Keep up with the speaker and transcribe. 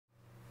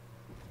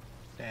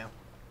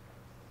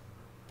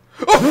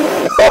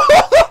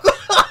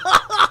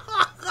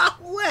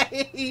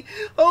Wait,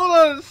 hold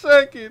on a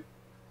second.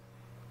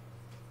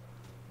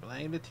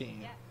 Blame the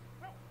team.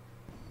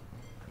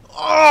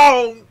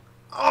 Oh,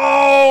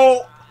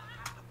 oh,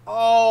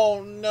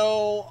 oh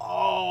no,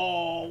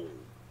 oh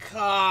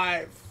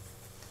God.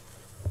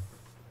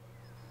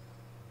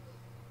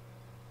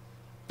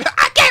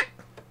 I can't.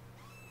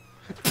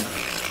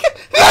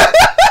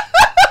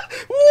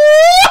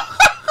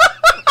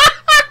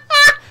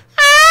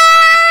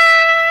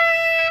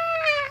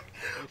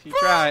 She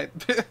tried.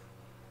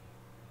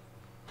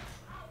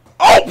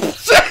 Oh,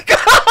 sick!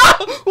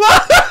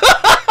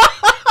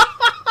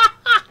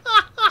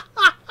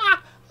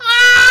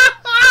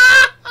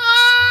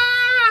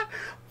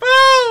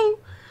 Bro!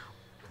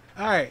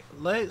 Alright,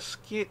 let's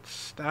get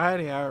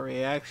started. Our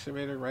reaction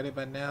rating ready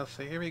by now.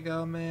 So here we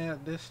go,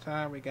 man. This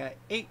time we got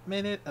 8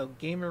 minutes of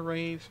Gamer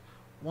Rage,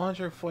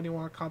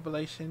 141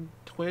 compilation,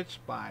 Twitch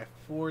by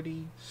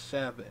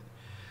 47.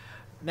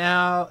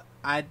 Now,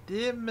 I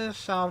did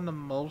miss out on the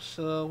most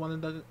of one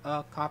of the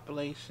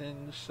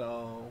compilations,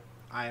 so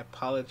I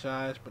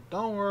apologize. But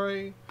don't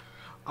worry,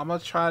 I'm gonna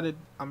try to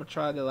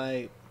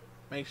like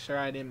make sure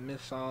I didn't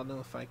miss all of them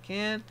if I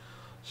can.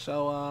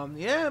 So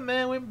yeah,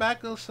 man, we're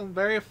back on some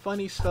very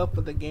funny stuff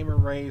with the Gamer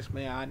Rage,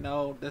 man. I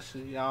know this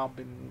is y'all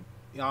been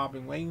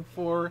waiting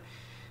for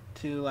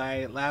to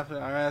like laugh at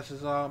our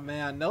asses off,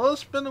 man. I know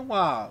it's been a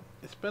while.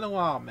 It's been a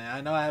while, man.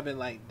 I know I haven't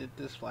like did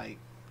this like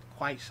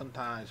quite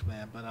sometimes,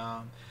 man. But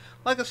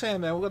like I said,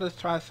 man, we're gonna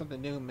try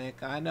something new, man.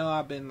 I know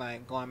I've been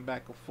like going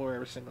back and forth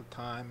every single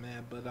time,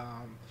 man.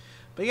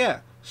 But yeah.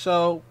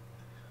 So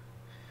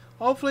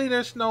hopefully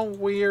there's no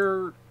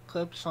weird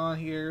clips on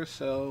here.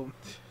 So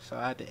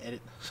I had to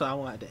edit. So I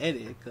wanted to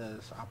edit it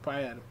because I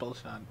probably had to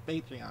post it on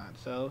Patreon.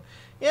 So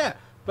yeah.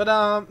 But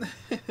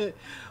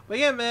but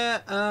yeah,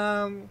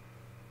 man.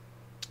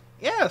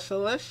 Yeah. So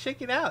let's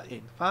check it out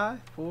in 5,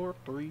 4,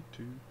 3,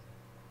 2.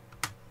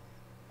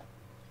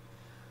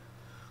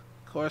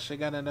 Of course, I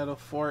got another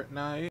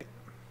Fortnite.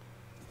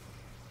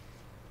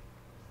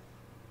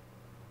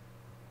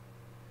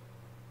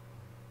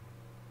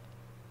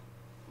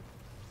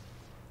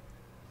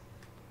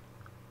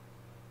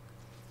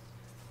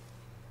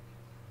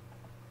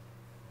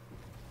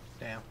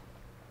 Damn.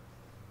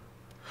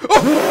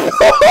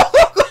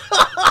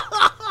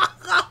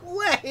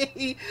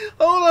 Wait,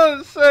 hold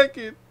on a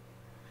second.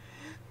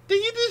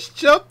 Did you just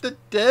jump the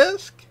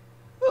desk?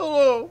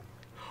 Hello.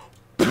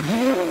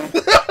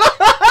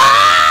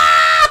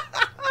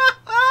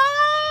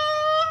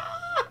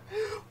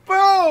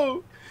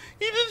 Bro,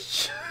 you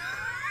just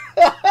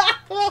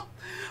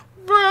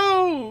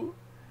bro.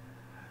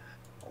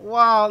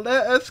 Wow,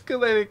 that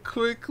escalated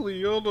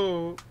quickly. Hold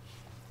on.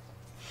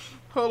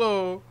 Hold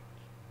on.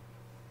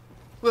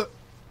 Look.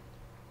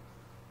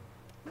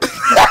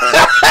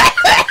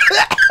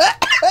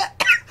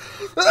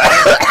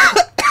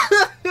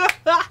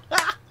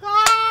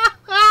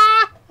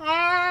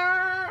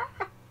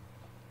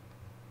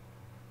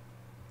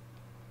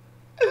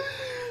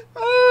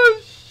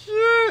 Oh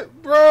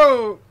shit,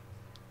 bro.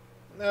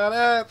 Now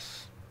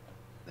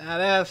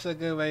that's a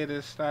good way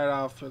to start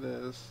off for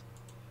this.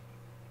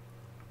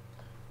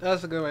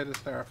 That's a good way to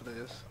start for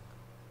this.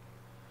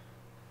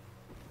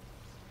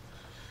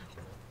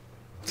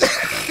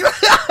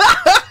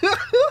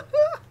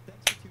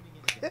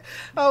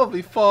 I hope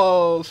he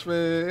falls,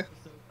 man.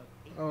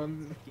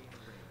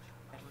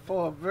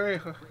 Fall very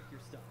hard.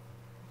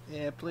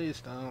 Yeah,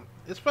 please don't.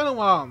 It's been a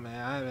while, man.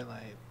 I haven't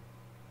like.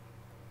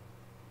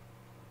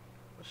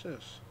 What's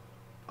this?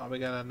 Oh, we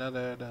got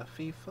another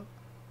FIFA.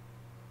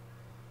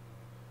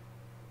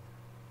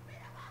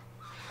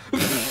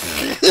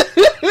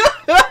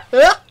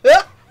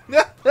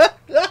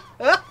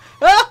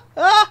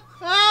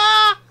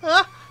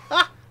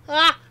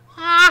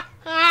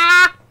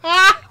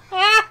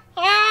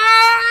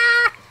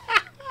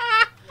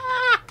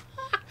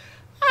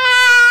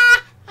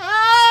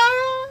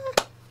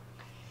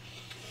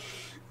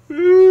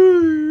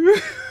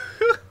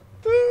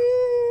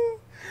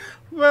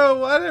 Bro,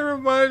 why did it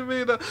remind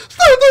me of the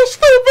stop the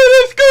stupid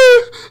is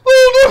good.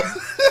 Oh no.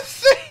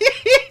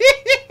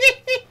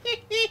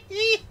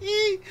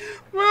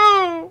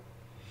 Bro.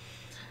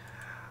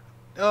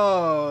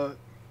 Oh,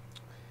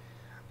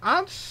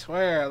 I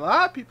swear a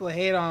lot of people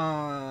hate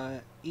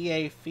on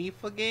EA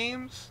FIFA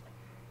games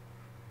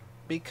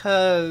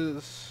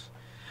because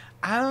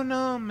I don't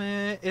know,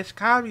 man. It's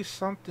gotta be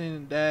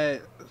something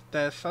that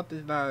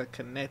something's not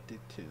connected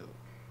to.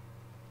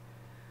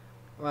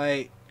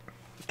 Like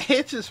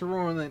it's just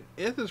ruining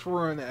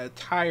the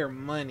entire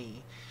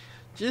money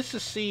just to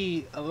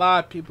see a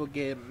lot of people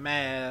get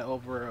mad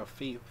over a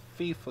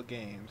FIFA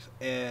games,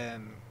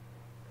 and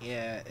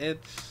yeah,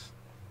 it's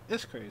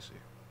crazy.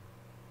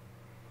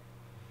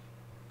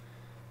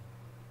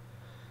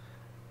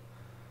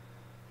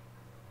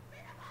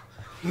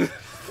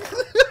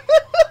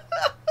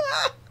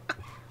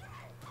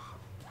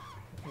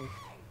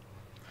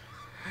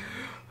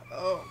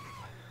 Oh.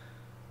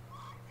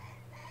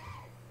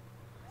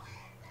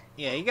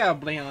 Yeah, you gotta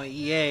blame on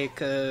EA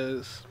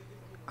because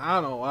I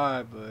don't know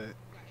why, but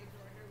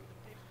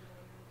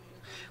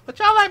But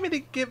y'all like me to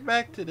get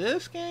back to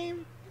this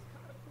game?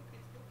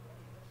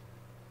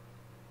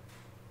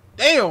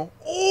 Damn!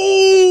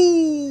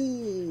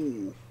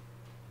 Ooh!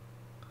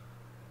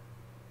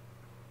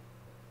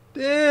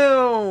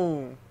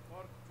 Damn!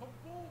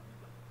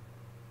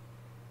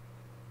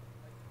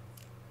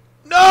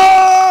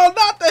 No!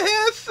 Not the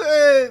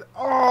headset!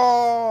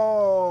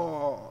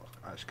 Oh!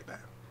 I just get that.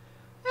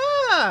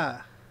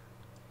 Ah!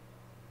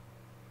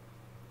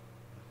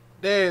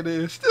 There it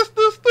is. This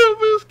the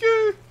stupidest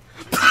game.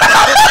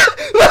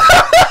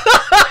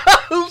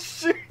 Oh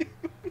shit!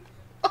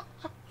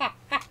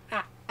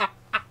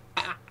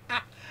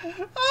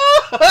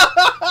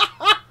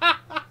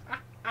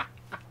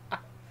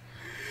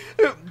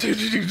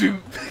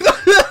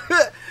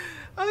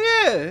 Oh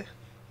yeah,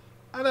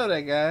 I know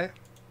that guy.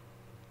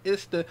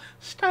 It's the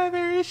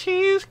strawberry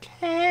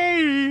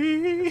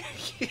cheesecake.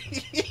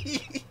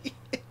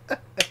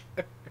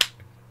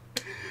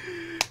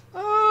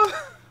 Oh,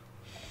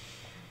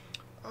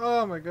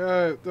 oh my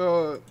god,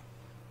 those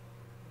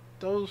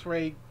those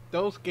race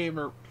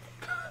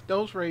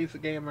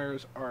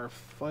gamers are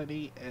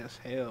funny as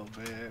hell,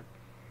 man.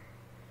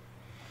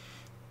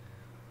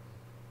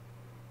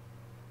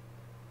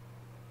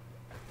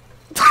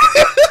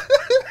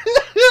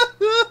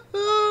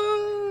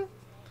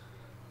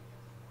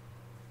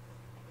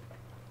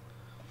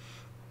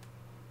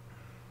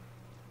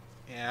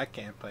 Yeah, I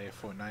can't play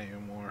Fortnite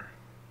anymore.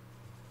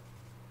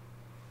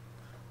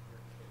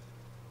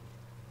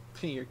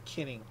 You're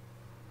kidding.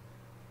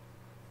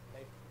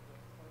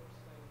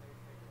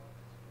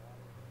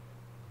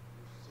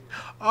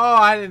 Oh,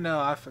 I didn't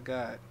know. I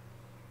forgot.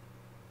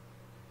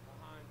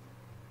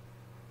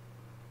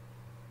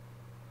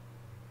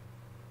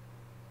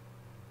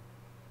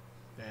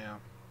 Damn.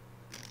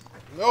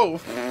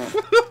 No.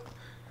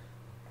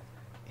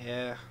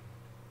 Yeah.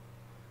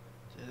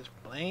 Just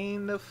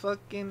blame the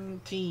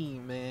fucking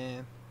team,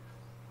 man.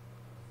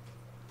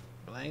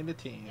 Blame the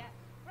team.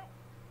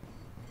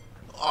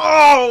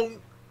 Oh!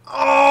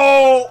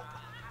 Oh!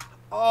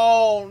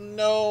 Oh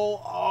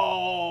no!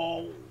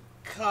 Oh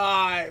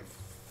God!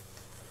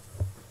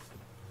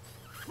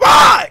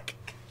 Fuck!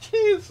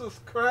 Jesus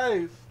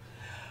Christ!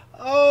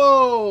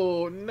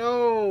 Oh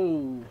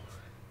no!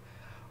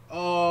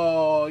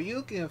 Oh,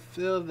 you can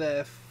feel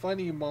that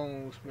funny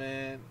bones,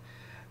 man.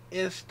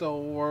 It's the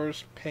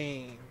worst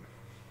pain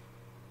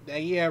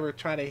that you ever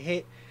try to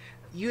hit.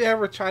 You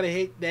ever try to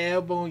hit the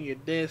elbow on your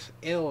disc?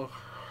 It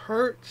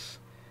hurts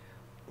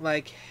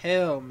like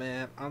hell,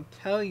 man. I'm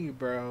telling you,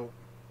 bro.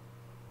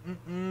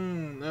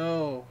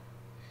 No.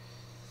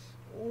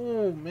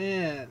 Oh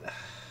man,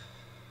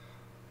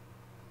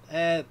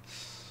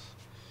 that's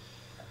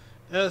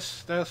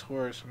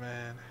worse,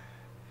 man.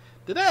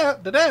 Did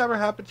that ever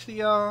happen to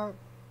y'all?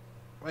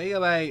 Where you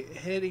like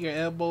hitting your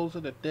elbows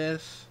in the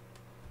disc?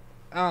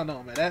 I don't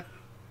know, man.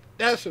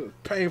 That's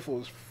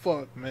painful as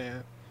fuck,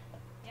 man.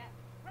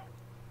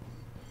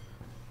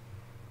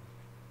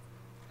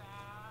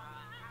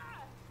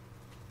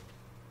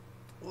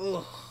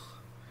 Ugh.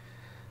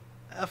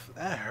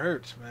 That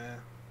hurts, man.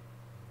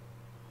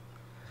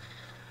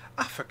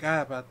 I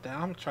forgot about that.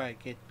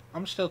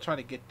 I'm still trying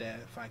to get that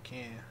if I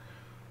can.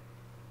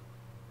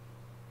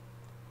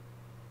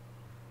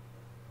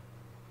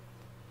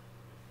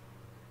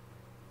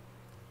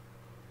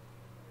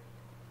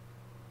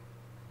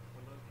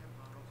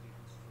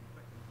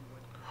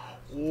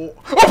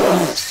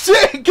 Oh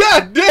shit!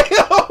 God damn!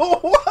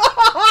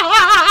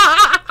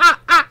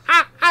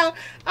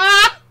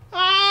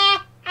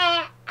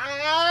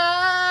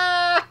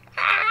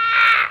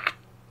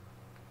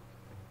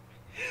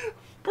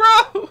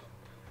 Bro,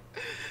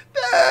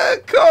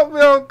 that caught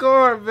me off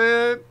guard,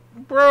 man.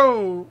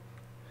 Bro,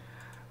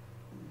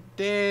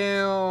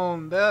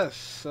 damn, that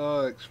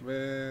sucks,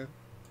 man.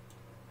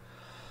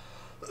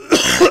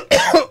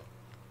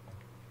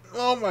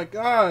 Oh my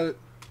god.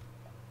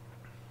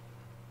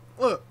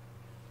 Look.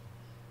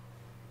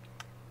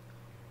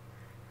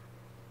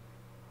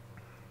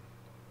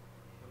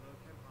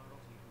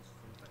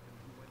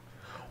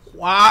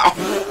 Wow.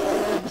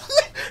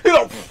 You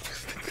know.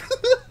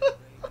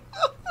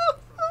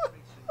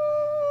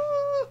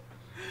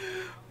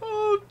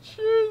 Oh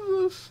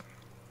Jesus.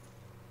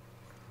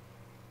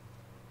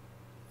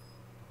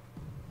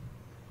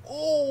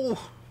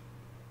 Oh.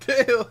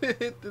 Damn, it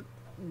hit the.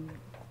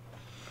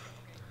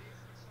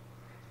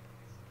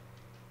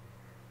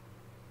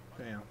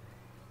 Damn.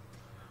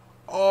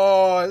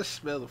 Oh, I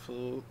smell the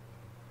food.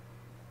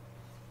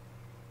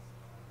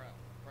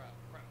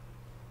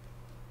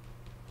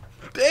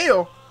 Damn.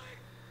 No.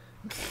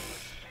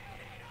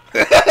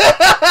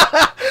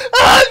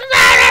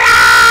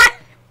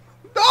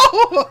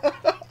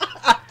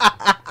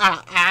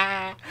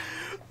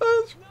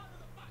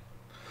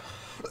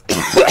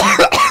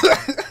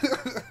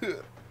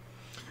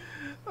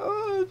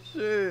 Oh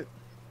shit.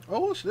 Oh,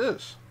 what's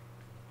this?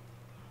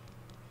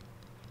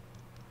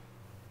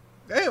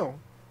 Damn.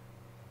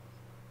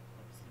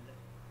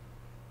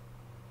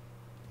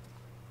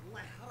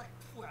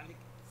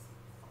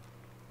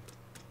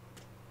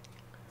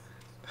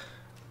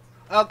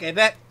 Okay,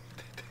 that.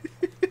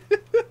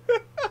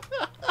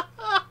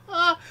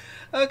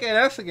 Okay,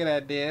 that's a good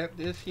idea.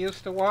 Just use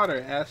the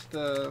water as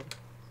the,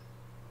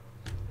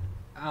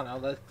 I don't know,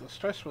 like the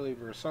stress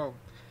reliever or something.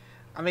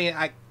 I mean,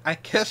 I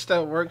guess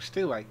that works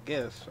too. I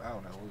guess I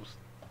don't know.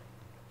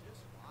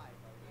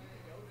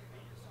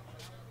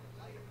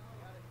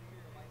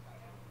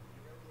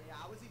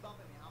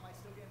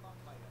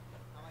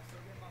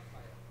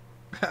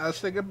 I was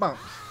thinking bumps.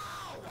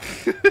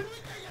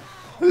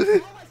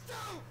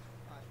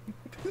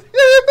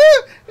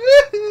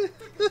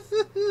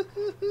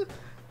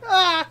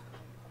 Ah.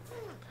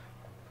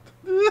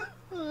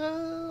 I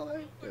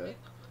like that.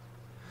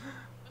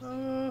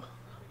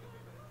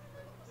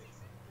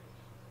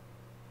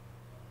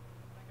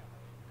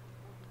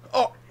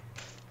 Oh,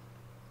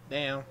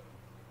 damn.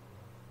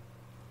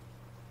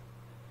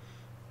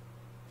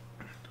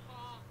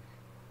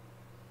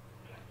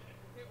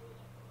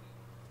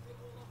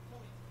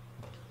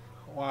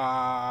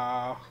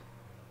 Wow.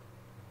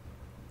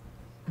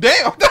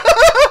 Damn.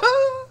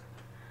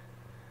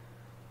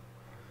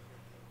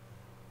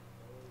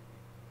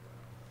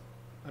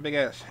 Let me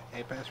guess.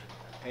 Apex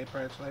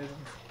Legends.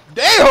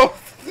 Damn.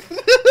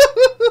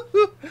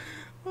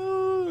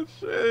 Oh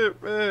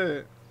shit,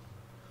 man.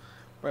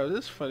 Bro,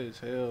 this is funny as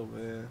hell,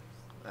 man.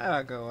 I'm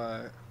not gonna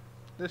lie.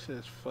 This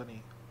is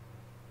funny.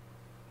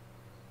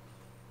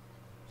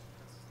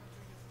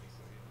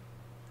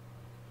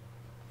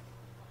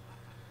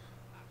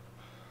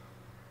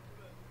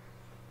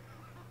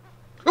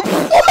 What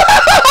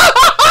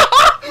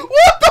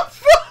the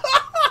fuck?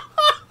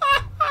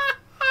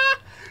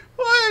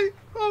 Wait,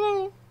 hold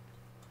on.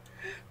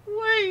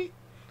 Wait.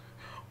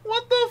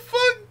 What the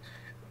fuck?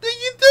 Did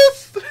you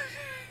just...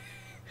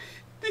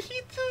 Did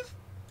he just...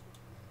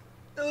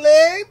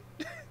 Land?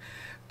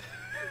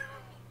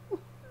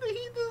 Did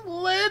he just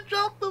land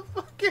drop the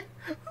fucking...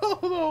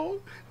 Hold on.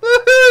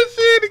 Let's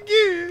see it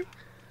again.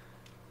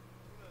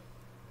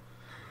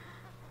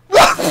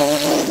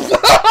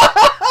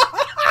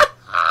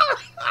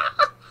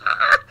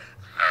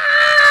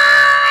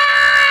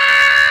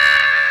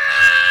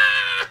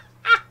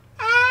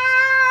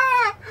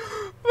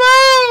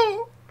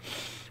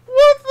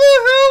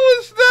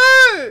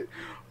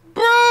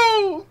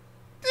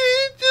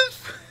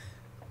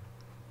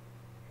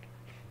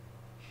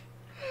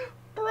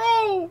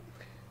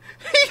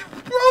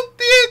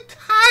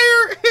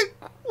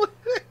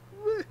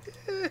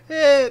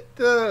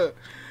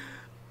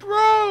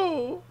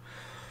 Bro!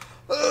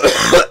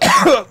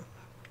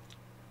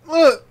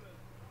 Look!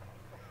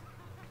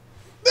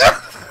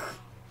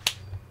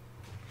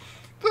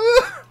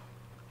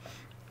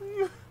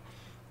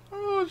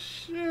 Oh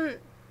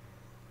shit!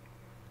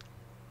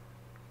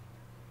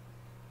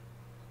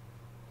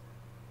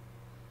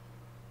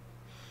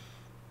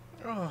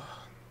 Oh.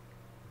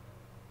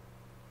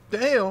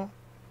 Damn!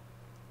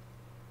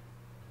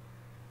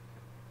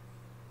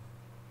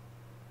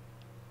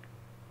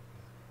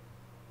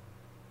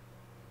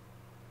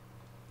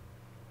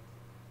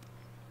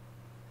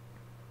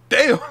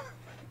 Damn!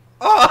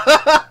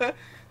 Oh!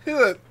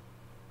 Look!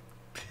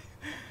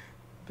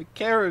 The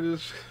carrot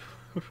is...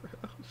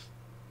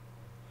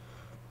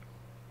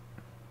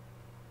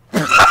 He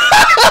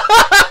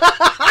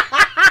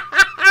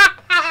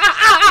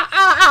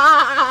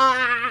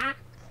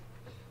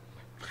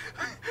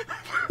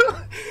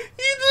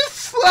just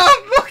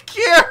slapped the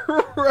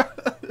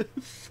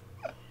cameras.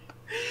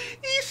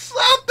 He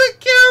slapped the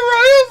camera.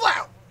 He was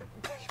like,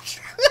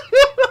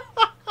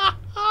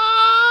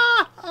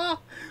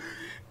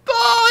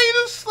 "Oh, he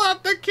just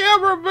slapped the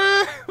camera,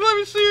 man." Let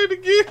me see it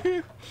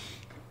again.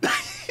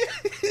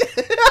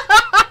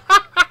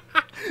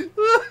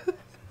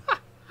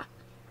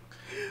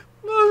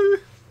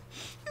 Look,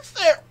 it's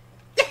there.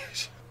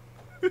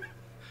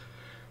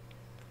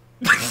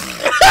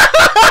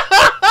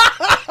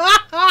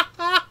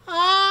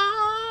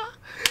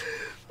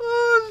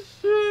 Oh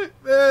shit,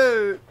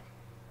 man.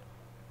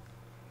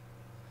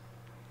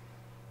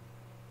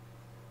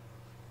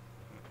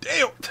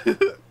 Damn.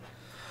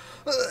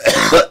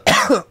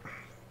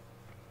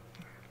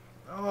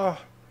 Oh.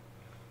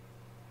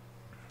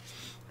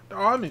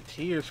 Oh, I'm in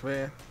tears,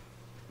 man.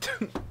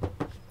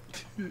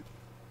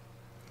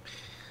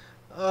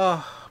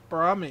 Oh,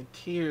 bro, I'm in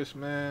tears,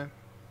 man.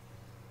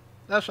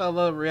 That's why I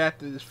love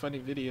reacting to these funny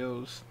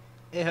videos.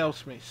 It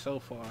helps me so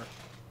far.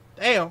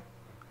 Damn.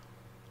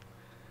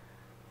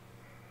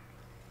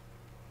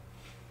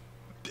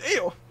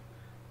 Damn.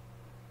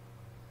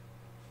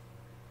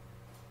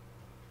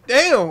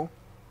 Damn.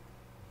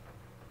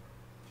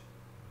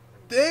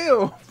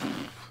 Damn.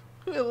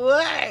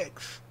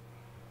 Relax.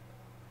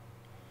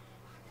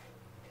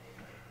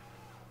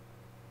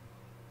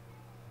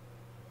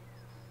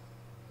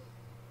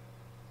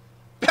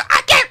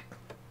 I can't.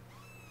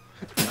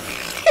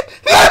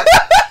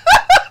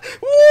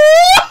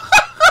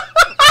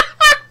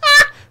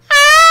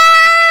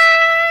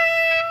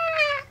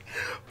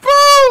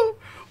 Bro,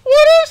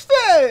 what is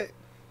that?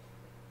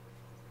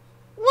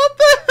 What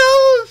the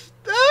hell is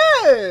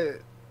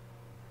that?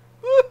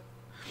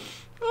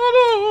 Hold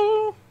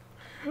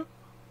on.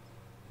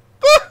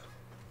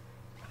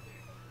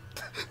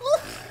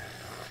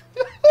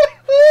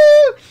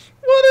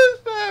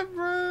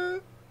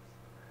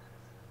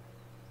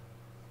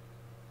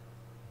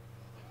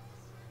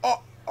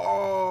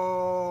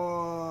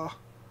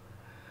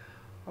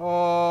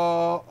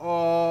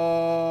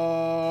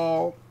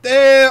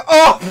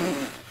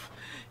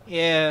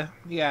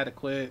 had to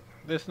quit.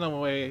 There's no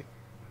way.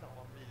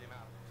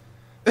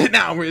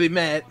 Now I'm really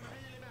mad.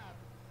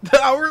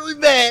 I'm really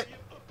mad.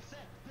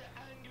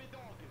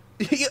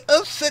 You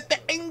upset the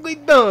angry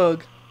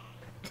dog.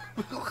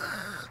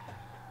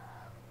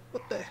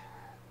 What the?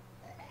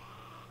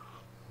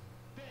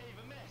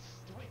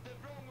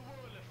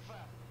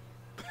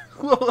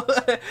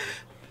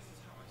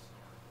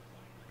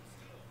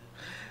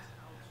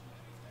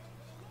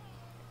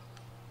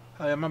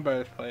 Oh yeah, my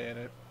brother's playing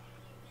it.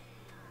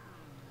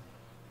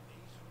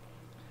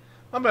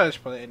 My brother's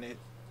playing it.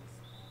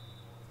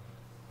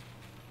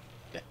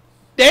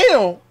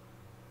 Damn!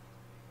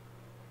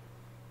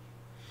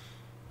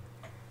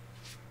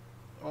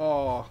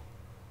 Oh.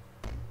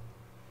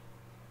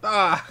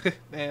 Ah,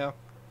 damn.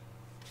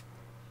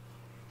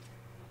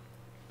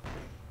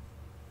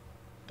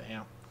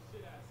 Damn.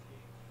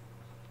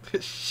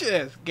 Shit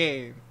ass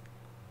game.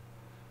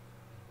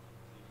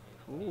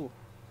 Ooh.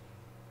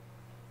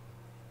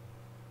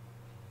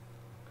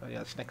 Oh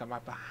yeah, snake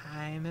right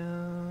behind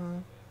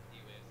him.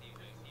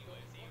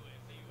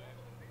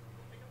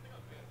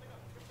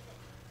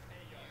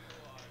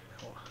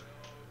 Oh.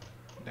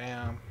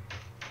 Damn.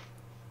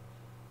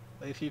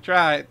 At least he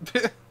tried.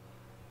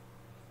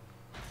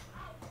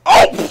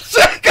 Oh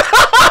shit!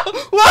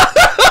 What?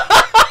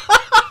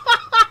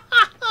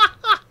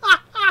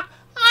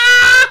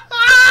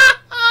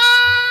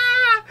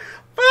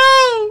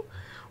 Bro!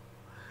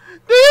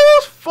 Did you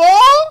just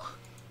fall?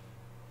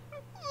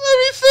 Let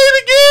me see it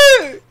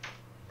again!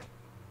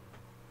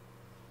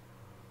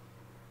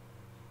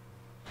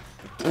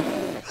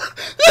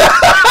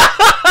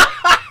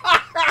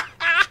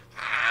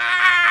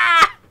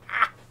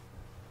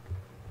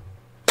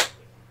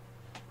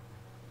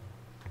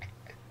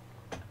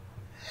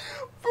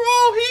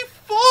 Bro, he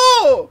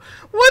fall!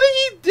 What did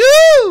he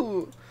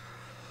do?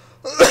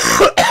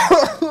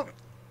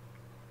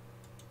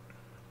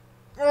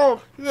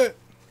 Oh shit.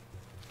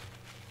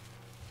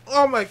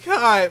 Oh my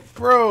god,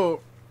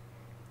 bro.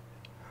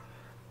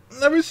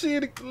 Let me see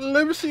it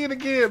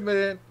again,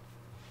 man.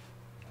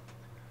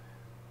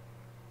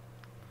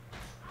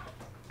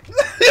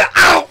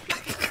 Ow!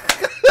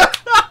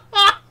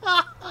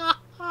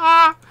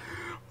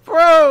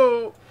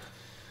 Bro,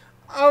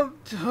 I'm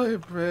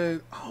done,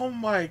 man. Oh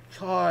my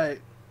god.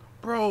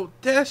 Bro,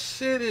 that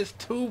shit is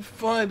too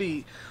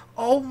funny.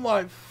 Oh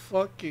my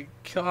fucking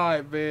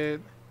god,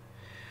 man.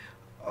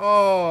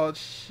 Oh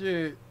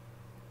shit.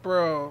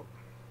 Bro.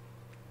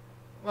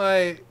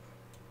 Like,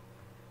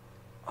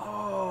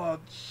 oh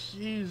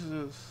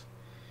Jesus.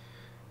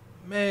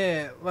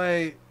 Man,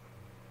 like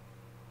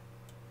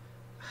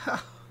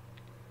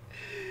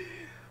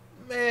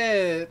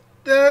man,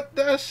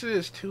 that shit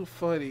is too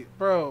funny,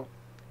 bro.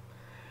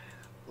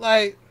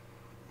 Like,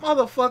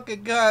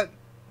 motherfucker got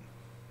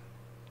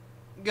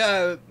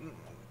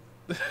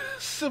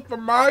Super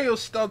Mario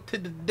stuff to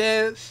the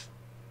desk.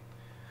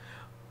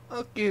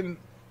 Fucking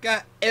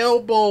got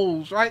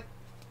elbows, right?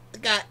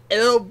 Got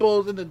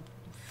elbows in the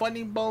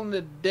funny bone in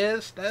the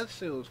desk. That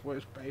shit was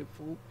worse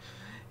painful.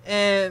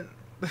 And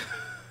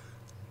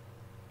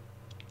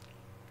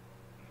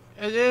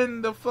and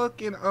then the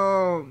fucking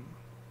I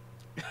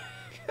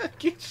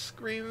keep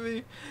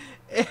screaming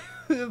and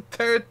it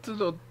turned to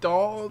the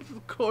dolls,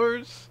 of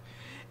course.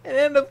 And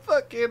then the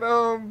fucking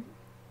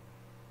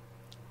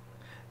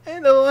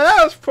and the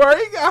last part,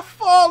 he got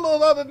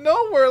followed out of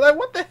nowhere. Like,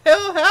 what the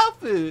hell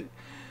happened?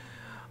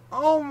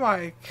 Oh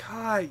my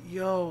god,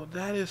 yo,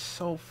 that is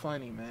so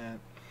funny, man.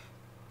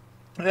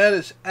 That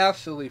is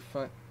absolutely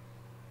fun.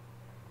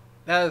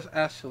 That is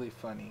absolutely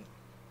funny.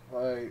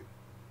 Like,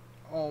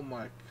 oh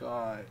my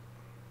god.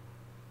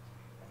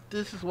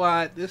 This is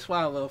why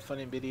I love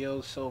funny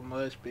videos so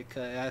much,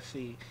 because it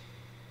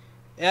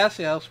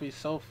actually helps me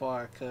so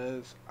far,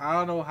 cause I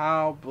don't know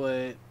how,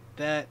 but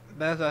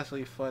that's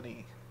actually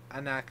funny.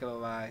 I'm not gonna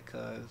lie,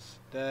 cause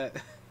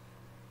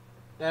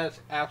that's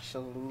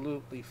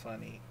absolutely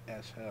funny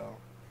as hell.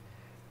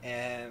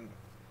 And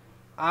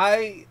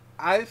I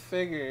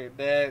figured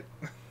that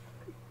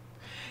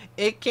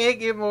it can't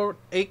get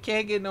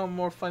no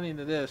more funny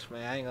than this,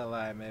 man. I ain't gonna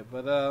lie, man.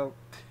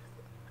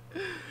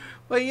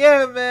 But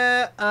yeah,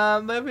 man.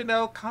 Let me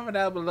know, comment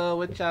down below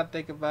what y'all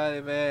think about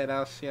it, man. And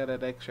I'll see you on the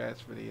next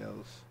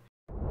videos.